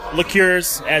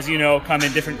liqueurs, as you know, come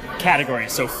in different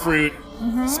categories. So fruit,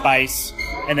 spice,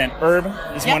 and then herb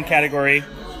is one category.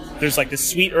 There's like the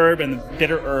sweet herb and the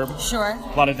bitter herb. Sure.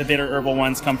 A lot of the bitter herbal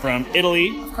ones come from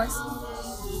Italy. Of course.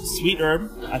 Sweet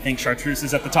herb, I think chartreuse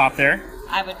is at the top there.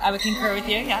 I would concur with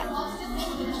you, yeah.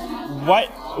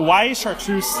 Why is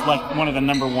chartreuse like one of the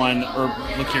number one herb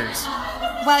liqueurs?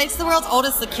 Well, it's the world's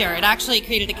oldest liqueur. It actually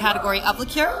created a category of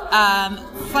liqueur.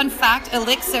 Fun fact,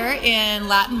 elixir in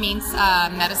Latin means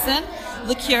medicine.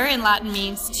 Liqueur in Latin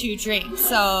means to drink.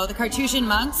 So the Carthusian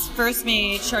monks first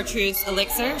made chartreuse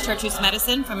elixir, chartreuse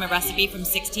medicine, from a recipe from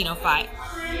 1605.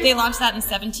 They launched that in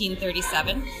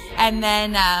 1737. And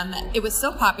then it was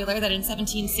so popular that in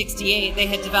 1768 they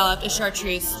had developed a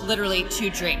chartreuse literally to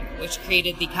drink, which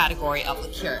created the category of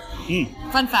liqueur.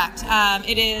 Fun fact,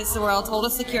 it is the world's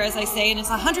oldest liqueur, as I say, and it's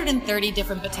 130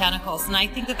 different botanicals. And I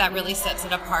think that really sets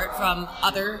it apart from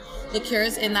other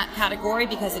liqueurs in that category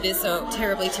because it is so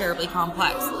terribly, terribly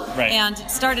complex. Right. And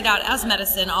it started out as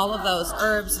medicine. All of those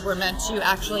herbs were meant to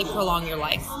actually prolong your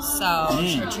life. So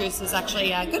chartreuse is actually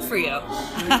good for you.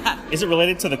 Is it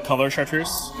related to the color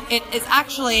chartreuse? It is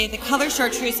actually, the color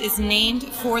chartreuse is named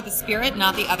for the spirit,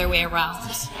 not the other way around.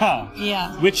 Huh.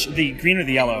 Yeah. Which, the green or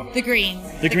the yellow? The green.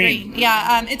 The green.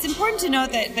 Yeah, it's important to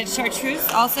note that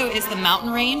chartreuse also is the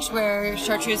mountain range where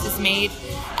chartreuse is made.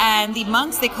 And the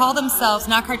monks, they call themselves,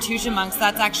 not Carthusian monks,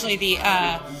 that's actually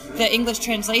the English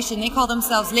translation, they call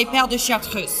themselves les pères de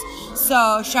Chartreuse.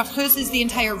 So Chartreuse is the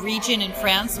entire region in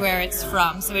France where it's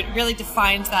from. So it really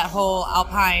defines that whole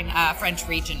Alpine French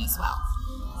region as well.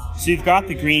 So you've got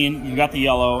the green, you've got the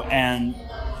yellow, and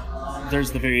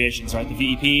there's the variations, right? The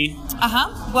VEP?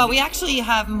 Well, we actually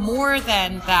have more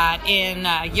than that in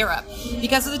Europe.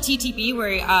 Because of the TTB,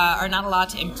 we are not allowed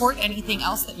to import anything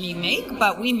else that we make,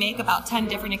 but we make about 10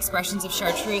 different expressions of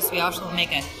chartreuse. We also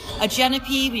make a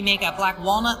Genepi, we make a black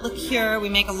walnut liqueur, we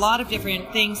make a lot of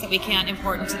different things that we can't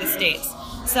import into the States.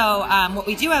 So what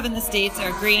we do have in the States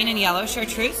are green and yellow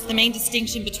chartreuse. The main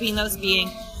distinction between those being,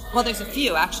 well, there's a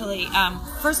few actually.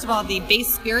 First of all, the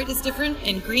base spirit is different.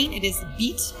 In green, it is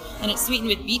beet, and it's sweetened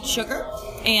with beet sugar.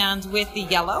 And with the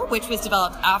yellow, which was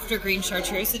developed after green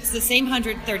chartreuse, it's the same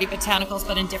 130 botanicals,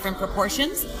 but in different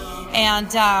proportions. And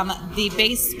the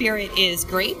base spirit is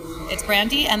grape, it's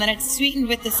brandy, and then it's sweetened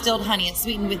with distilled honey. It's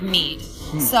sweetened with mead.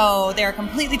 So they're a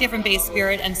completely different base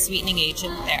spirit and sweetening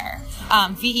agent there.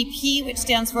 VEP, which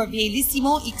stands for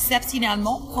Vieillissement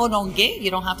Exceptionnellement Prolongé. You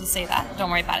don't have to say that.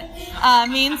 Don't worry about it.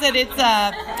 Means that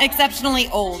it's exceptionally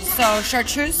old. So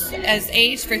chartreuse is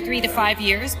aged for 3 to 5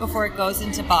 years before it goes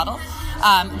into bottle.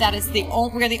 That is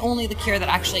we're the only liqueur that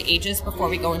actually ages before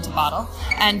we go into bottle.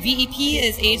 And VEP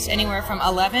is aged anywhere from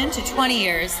 11 to 20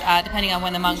 years, depending on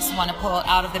when the monks want to pull it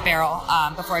out of the barrel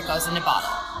before it goes into bottle.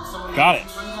 Got it.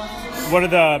 What are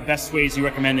the best ways you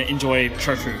recommend to enjoy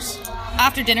chartreuse?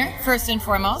 After dinner, first and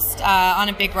foremost, on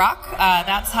a big rock.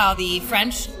 That's how the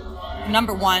French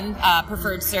number one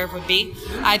preferred serve would be.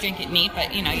 I drink it neat,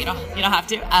 but you don't have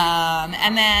to.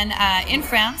 And then in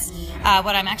France,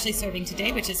 what I'm actually serving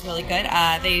today, which is really good,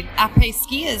 the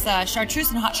après-ski is chartreuse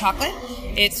and hot chocolate.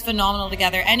 It's phenomenal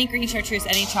together. Any green chartreuse,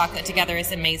 any chocolate together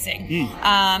is amazing.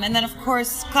 And then, of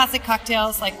course, classic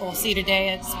cocktails like we'll see today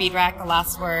at Speed Rack, the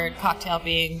last word, cocktail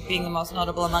being the most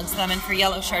notable amongst them. And for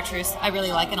yellow chartreuse, I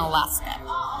really like an Alaska.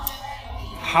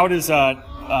 How does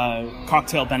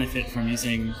cocktail benefit from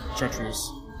using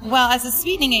chartreuse? Well, as a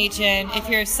sweetening agent, if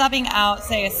you're subbing out,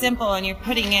 say, a simple and you're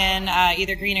putting in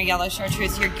either green or yellow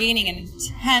chartreuse, you're gaining an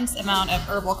intense amount of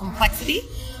herbal complexity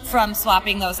from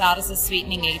swapping those out as a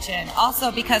sweetening agent. Also,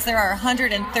 because there are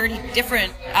 130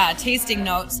 different tasting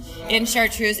notes in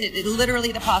chartreuse,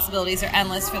 literally the possibilities are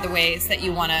endless for the ways that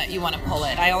you want to pull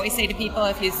it. I always say to people,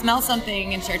 if you smell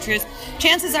something in chartreuse,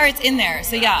 chances are it's in there.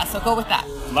 So go with that.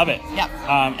 Love it. Yep.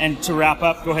 And to wrap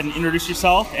up, go ahead and introduce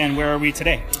yourself, and where are we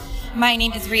today? My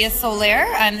name is Ria Soler.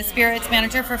 I'm the spirits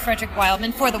manager for Frederick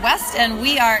Wildman for the West, and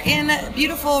we are in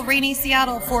beautiful, rainy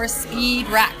Seattle for Speed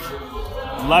Rack.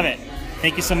 Love it.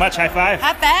 Thank you so much. High five.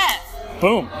 High five.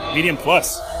 Boom. Medium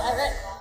plus.